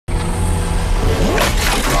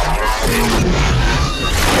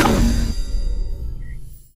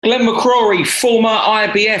Glenn McCrory, former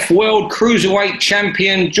IBF World Cruiserweight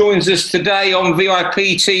Champion, joins us today on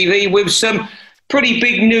VIP TV with some pretty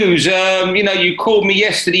big news. You called me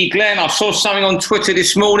yesterday, Glenn. I saw something on Twitter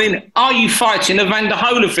this morning. Are you fighting Evander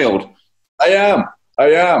Holyfield? I am.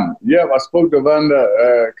 Yeah, I spoke to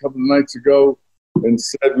Evander a couple of nights ago and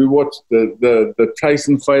said we watched the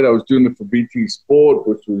Tyson fight. I was doing it for BT Sport,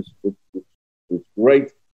 which was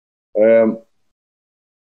great.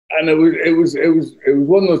 And it was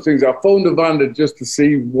one of those things. I phoned Evander just to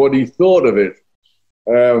see what he thought of it.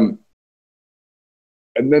 And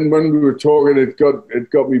then when we were talking, it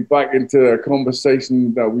got me back into a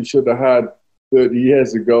conversation that we should have had 30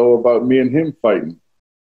 years ago about me and him fighting.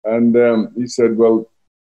 And he said, "Well,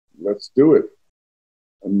 let's do it."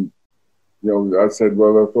 And I said,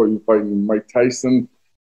 "Well, I thought you were fighting Mike Tyson."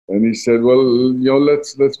 And he said, "Well,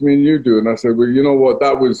 let's me and you do." And I said, "Well, you know what?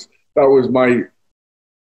 That was my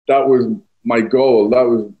goal. That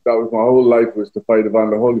was my whole life, was to fight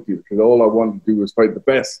Evander Holyfield, because all I wanted to do was fight the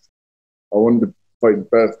best. I wanted to fight the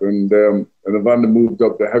best." And Evander moved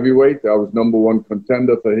up to heavyweight. I was #1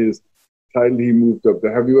 contender for his title. He moved up to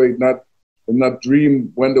heavyweight, and that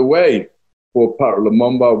dream went away for Pat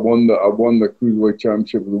Lumumba. I won the Cruiserweight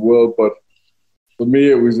Championship of the world, but for me,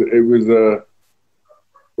 it was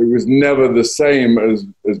never the same as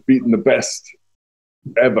beating the best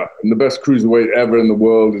ever. And the best cruiserweight ever in the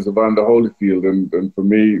world is Evander Holyfield. And for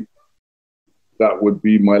me, that would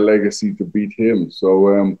be my legacy, to beat him. So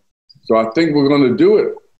I think we're going to do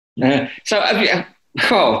it.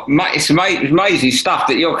 It's amazing stuff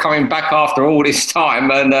that you're coming back after all this time.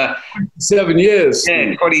 And 7 years.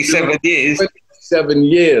 Yeah, 27 years. 27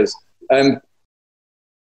 years. And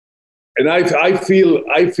I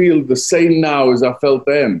feel the same now as I felt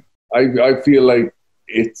then. I feel like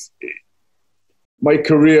my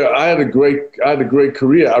career. I had a great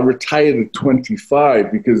career. I retired at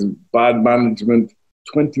 25 because of bad management.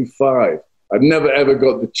 25. I never ever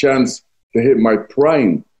got the chance to hit my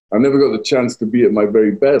prime. I never got the chance to be at my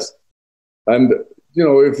very best. And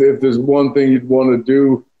if there's one thing you'd want to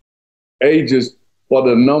do, age is but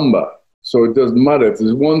a number. So it doesn't matter. If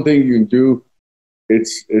there's one thing you can do,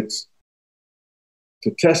 it's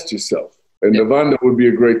to test yourself. And Evander would be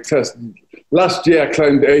a great test. Last year, I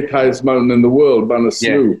climbed the 8th highest mountain in the world,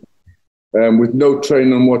 Manaslu, with no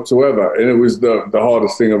training whatsoever. And it was the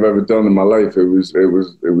hardest thing I've ever done in my life. It was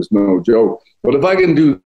no joke. But if I can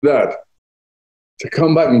do that, to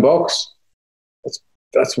come back and box,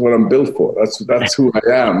 that's what I'm built for. That's who I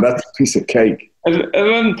am. That's a piece of cake.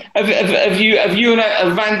 Have you and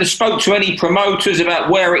Evander spoke to any promoters about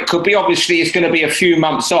where it could be? Obviously, it's going to be a few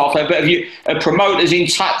months off, but have you promoters in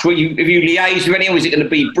touch? Have you liaised with anyone? Is it going to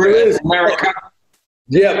be Britain, America?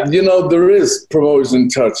 Yeah, there is promoters in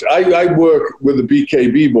touch. I work with the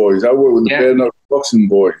BKB boys. I work with the Bare Knuckle Boxing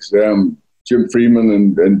boys. Jim Freeman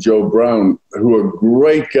and Joe Brown, who are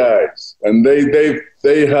great guys, and they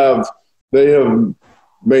have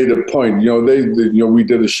made a point. We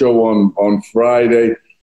did a show on Friday.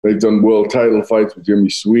 They've done world title fights with Jimmy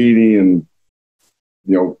Sweeney, and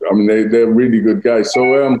they're really good guys. So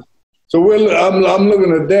I'm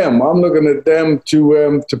looking at them. I'm looking at them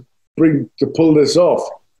to pull this off.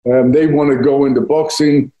 They want to go into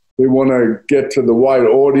boxing. They want to get to the wide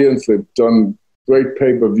audience. They've done great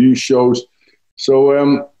pay-per-view shows. So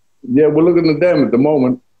we're looking at them at the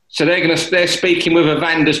moment. So they're speaking with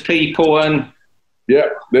Evander's people, and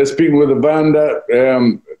they're speaking with Evander.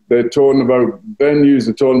 They're talking about venues.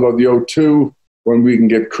 They're talking about the O2 when we can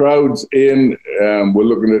get crowds in. We're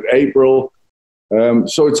looking at April.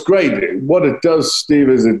 So it's great. What it does, Steve,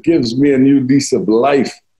 is it gives me a new lease of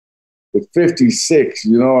life. At 56,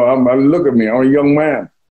 look at me. I'm a young man.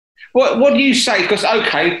 What do you say? Because,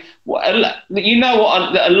 what a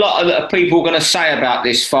lot of people are going to say about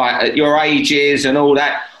this fight at your ages and all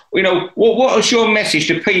that. What is your message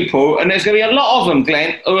to people? And there's going to be a lot of them,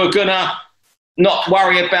 Glenn, who are going to not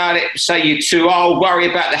worry about it, say you're too old, worry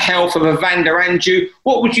about the health of Evander and you.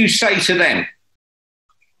 What would you say to them?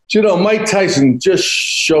 Mike Tyson just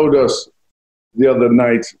showed us the other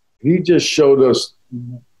night. He just showed us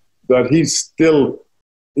that he's still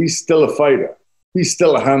a fighter. He's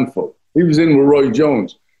still a handful. He was in with Roy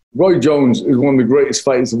Jones. Roy Jones is one of the greatest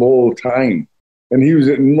fighters of all time.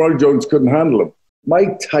 And Roy Jones couldn't handle him.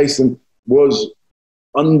 Mike Tyson was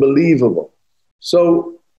unbelievable.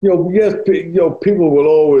 So, yes, people will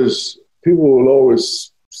always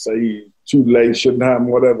say too late, shouldn't happen,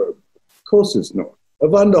 whatever. Of course it's not.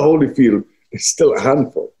 Evander Holyfield is still a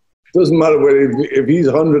handful. It doesn't matter if he's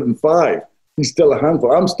 105, he's still a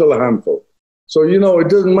handful. I'm still a handful. So, it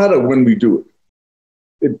doesn't matter when we do it.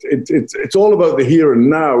 it's all about the here and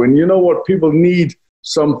now. And you know what? People need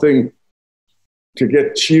something to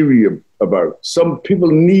get cheery about. Some people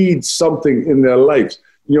need something in their lives.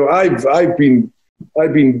 You know, I've been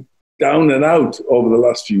down and out over the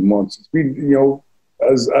last few months. It's been, you know,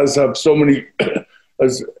 as have so many,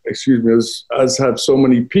 as have so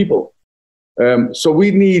many people. So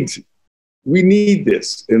we need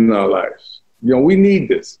this in our lives. You know, we need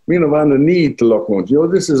this. Me and Evander need to lock horns. You know,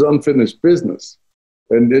 this is unfinished business.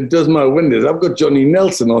 And it doesn't matter when it is. I've got Johnny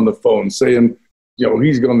Nelson on the phone saying, you know,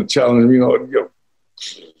 he's going to challenge me. You know,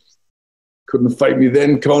 couldn't fight me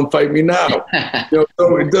then, can't fight me now. You know,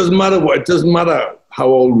 so it doesn't matter what. It doesn't matter how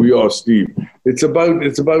old we are, Steve. It's about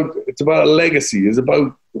a legacy. It's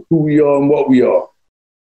about who we are and what we are.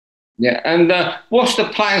 Yeah, and what's the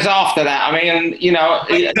plans after that? I mean, you know,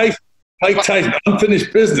 Mike Tyson,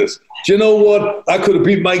 unfinished business. Do you know what? I could have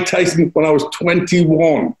beat Mike Tyson when I was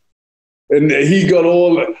 21. And he got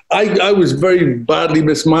all, I was very badly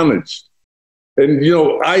mismanaged. And, you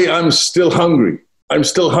know, I'm still hungry. I'm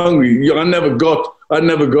still hungry. You know, I never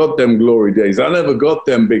got them glory days. I never got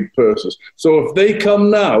them big purses. So if they come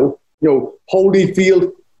now, you know,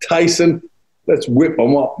 Holyfield, Tyson, let's whip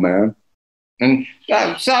them up, man. And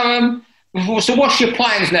so what's your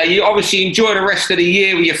plans now? You obviously enjoy the rest of the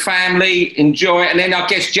year with your family, enjoy it. And then I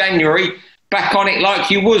guess January, back on it like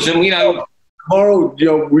you was. And, you know, tomorrow, you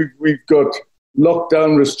know, we've got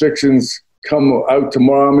lockdown restrictions come out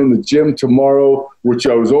tomorrow. I'm in the gym tomorrow, which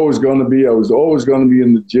I was always going to be. I was always going to be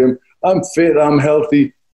in the gym. I'm fit. I'm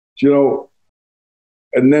healthy, you know.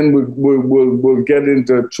 And then we'll get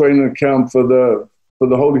into training camp for the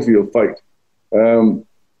Holyfield fight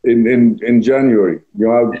in January. You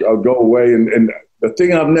know, I'll go away. And the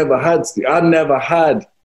thing I've never had, Steve, I never had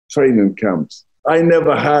training camps. I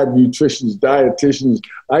never had nutritionists, dietitians.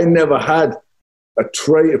 I never had a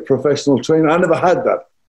professional trainer. I never had that.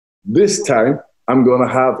 This time, I'm going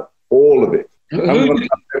to have all of it. I'm going to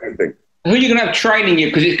have everything. Who are you going to have training you?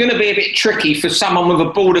 Because it's going to be a bit tricky for someone with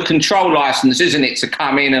a border control license, isn't it, to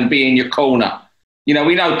come in and be in your corner? You know,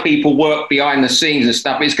 we know people work behind the scenes and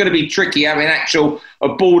stuff, but it's going to be tricky having a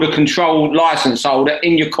border control license holder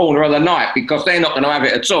in your corner of the night, because they're not going to have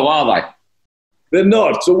it at all, are they? They're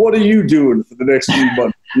not. So what are you doing for the next few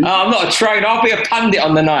months? I'm not a trainer. I'll be a pundit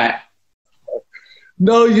on the night.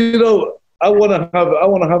 No, you know, I want to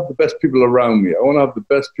have the best people around me. I want to have the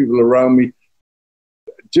best people around me.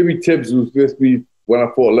 Jimmy Tibbs was with me when I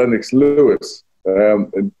fought Lennox Lewis,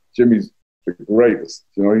 and Jimmy's the greatest.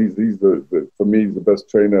 You know, he's for me, he's the best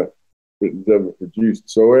trainer Britain's ever produced.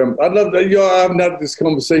 So I'd love to. You know, I haven't had this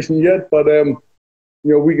conversation yet, but you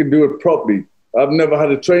know, we can do it properly. I've never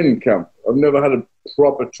had a training camp. I've never had a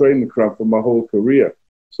proper training camp for my whole career.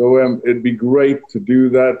 So it'd be great to do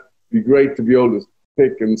that. It'd be great to be able to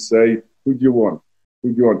pick and say, who do you want?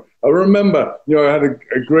 Who do you want? I remember, you know, I had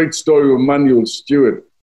a great story with Manuel Stewart.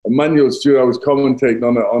 Manuel Stewart, I was commentating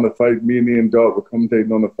on a fight. Me and Ian Dart were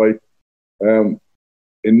commentating on a fight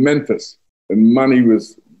in Memphis. And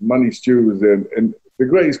Manny Stewart was there. And the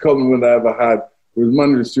greatest compliment I ever had was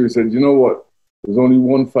Manuel Stewart said, you know what? There's only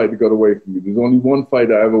one fight that got away from me. There's only one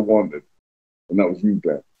fight I ever wanted. And that was you,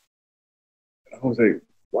 Glenn. And I was like,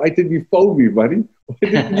 why didn't you fold me, buddy? Why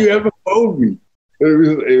didn't you ever fold me?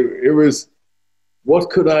 It was, what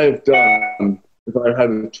could I have done if I had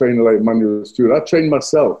a trainer like Manuel Stewart? I trained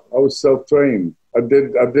myself. I was self-trained. I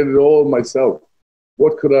did it all myself.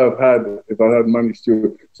 What could I have had if I had Manuel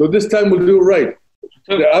Stewart? So this time we'll do it right.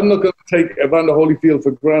 I'm not going to take Evander Holyfield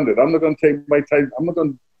for granted. I'm not going to take my time. I'm not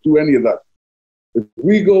going to do any of that. If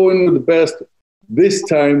we go in with the best, this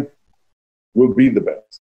time we'll be the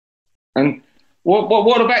best. And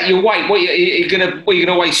what about your weight? What you're going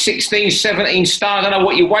to weigh 16, 17 stone? I don't know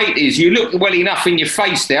what your weight is. You look well enough in your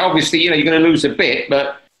face there. Obviously, you know, you're going to lose a bit,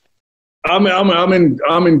 but I'm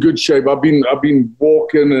in good shape. I've been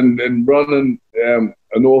walking and running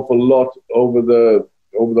an awful lot over the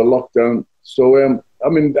lockdown. So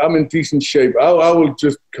I'm in decent shape. I will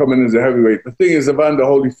just come in as a heavyweight. The thing is, Evander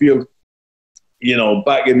Holyfield, you know,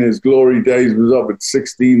 back in his glory days, was up at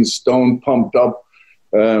 16 stone, pumped up,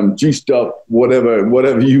 juiced up,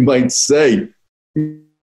 whatever you might say.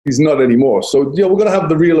 He's not anymore. So, yeah, we're going to have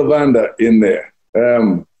the real Evander in there.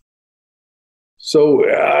 So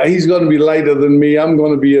he's going to be lighter than me. I'm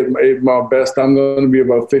going to be at my best. I'm going to be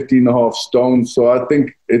about 15 and a half stone. So I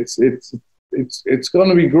think it's going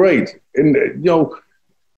to be great. And, you know,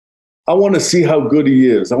 I want to see how good he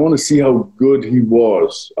is. I want to see how good he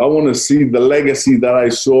was. I want to see the legacy that I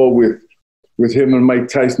saw with him and Mike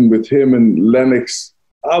Tyson, with him and Lennox.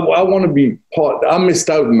 I want to be part. I missed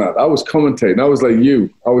out on that. I was commentating. I was like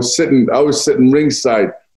you. I was sitting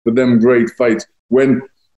ringside for them great fights when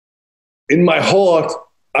in my heart,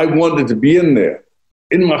 I wanted to be in there.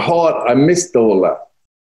 In my heart, I missed all that.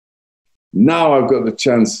 Now I've got the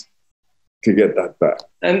chance to get that back.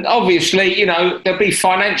 And obviously, you know, there'll be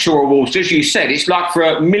financial rewards. As you said, it's like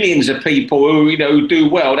for millions of people who, you know, do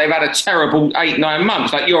well, they've had a terrible 8-9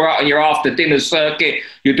 months. Like you're out on your after dinner circuit,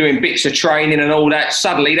 you're doing bits of training and all that.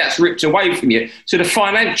 Suddenly that's ripped away from you. So the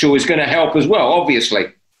financial is going to help as well, obviously.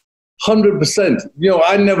 100%. You know,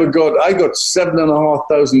 I got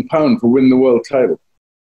 £7,500 for winning the world title.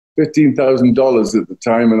 $15,000 at the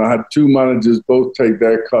time. And I had two managers both take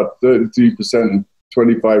their cut, 33% and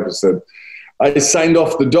 25%. I signed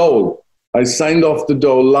off the dole. I signed off the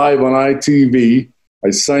dole live on ITV. I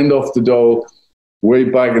signed off the dole way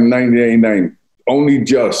back in 1989. Only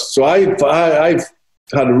just. So I've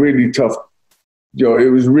had a really tough, you know, it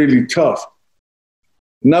was really tough.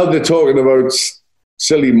 Now they're talking about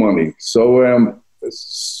silly money. So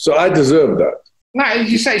so I deserve that. No,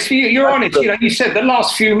 as you say, so you're honest. You know, you said the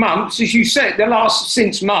last few months, as you said,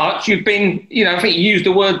 since March, you've been, you know, I think you used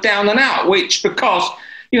the word down and out, which because,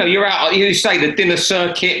 you know, you're out, you say the dinner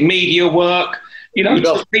circuit, media work, you know,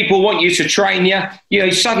 people want you to train you. You know,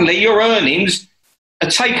 suddenly your earnings are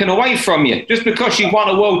taken away from you. Just because you won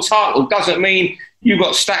a world title doesn't mean you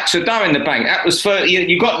got stacks of dough in the bank. That was 30,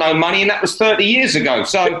 you got no money, and that was 30 years ago.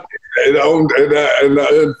 So. And I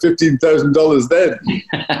earned $15,000 then.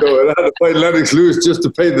 So I had to pay Lennox Lewis just to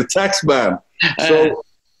pay the tax man.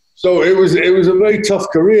 So it was a very tough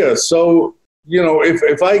career. So, you know,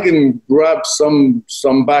 if I can grab some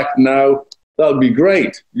back now, that'll be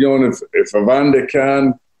great. You know, and if Evander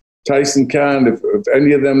can, Tyson can, if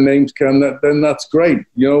any of them names can, then that's great.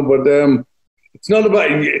 You know, but it's not about.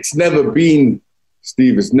 It's never been,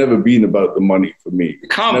 Steve. It's never been about the money for me. It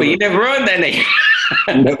can't be. You never earned any.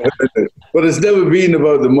 But it's never been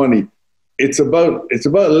about the money. It's about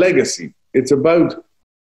legacy. It's about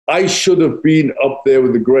I should have been up there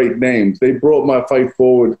with the great names. They brought my fight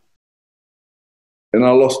forward, and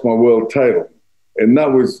I lost my world title, and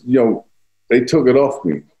that was, you know, they took it off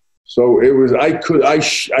me. So it was I could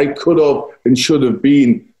have and should have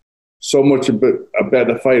been so much a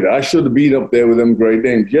better fighter. I should have been up there with them great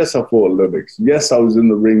names. Yes, I fought Lennox. Yes, I was in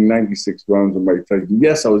the ring 96 rounds with Mike Tyson.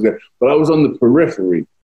 Yes, I was there. But I was on the periphery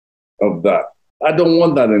of that. I don't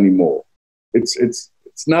want that anymore. It's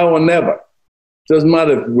now or never. It doesn't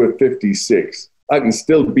matter if we're 56. I can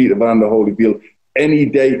still beat Evander Holyfield any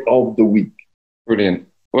day of the week. Brilliant.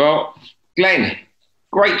 Well, Glenn,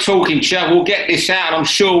 great talking, chat. We'll get this out. I'm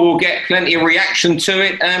sure we'll get plenty of reaction to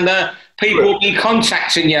it. And people will be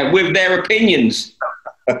contacting you with their opinions.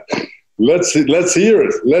 Let's hear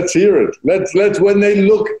it. Let's hear it. Let's when they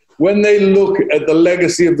look at the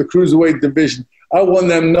legacy of the cruiserweight division, I want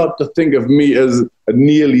them not to think of me as a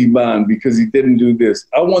nearly man because he didn't do this.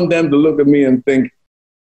 I want them to look at me and think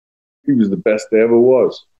he was the best there ever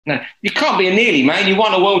was. No, you can't be a nearly man. You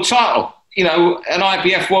won a world title, you know, an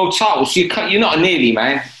IBF world title. So you're not a nearly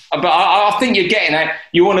man. But I think you're getting at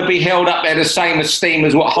you want to be held up there the same esteem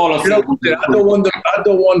as what Holyfield did. I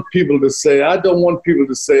don't want people to say,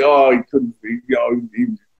 oh, he couldn't be, you know, he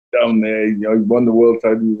was down there, you know, he won the world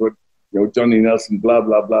title, you know, Johnny Nelson, blah,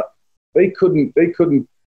 blah, blah. They couldn't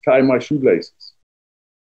tie my shoelaces.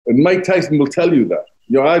 And Mike Tyson will tell you that.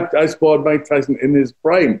 You know, I sparred Mike Tyson in his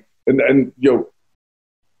prime. And you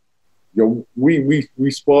know, we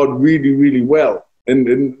sparred really, really well.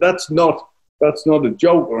 And that's not a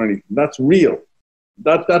joke or anything. That's real.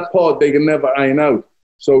 That part they can never iron out.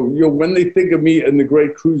 So, you know, when they think of me in the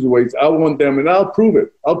great cruiserweights, I want them, and I'll prove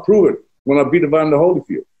it. I'll prove it when I beat Evander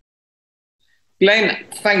Holyfield. Glenn,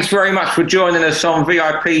 thanks very much for joining us on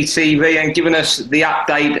VIP TV and giving us the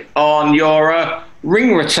update on your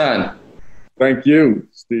ring return. Thank you,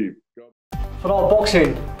 Steve. For all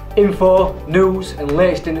boxing info, news and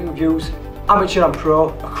latest interviews, amateur and pro,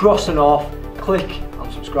 across the north, click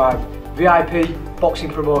and subscribe. VIP Boxing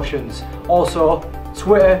Promotions. Also,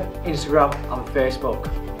 Twitter, Instagram and Facebook.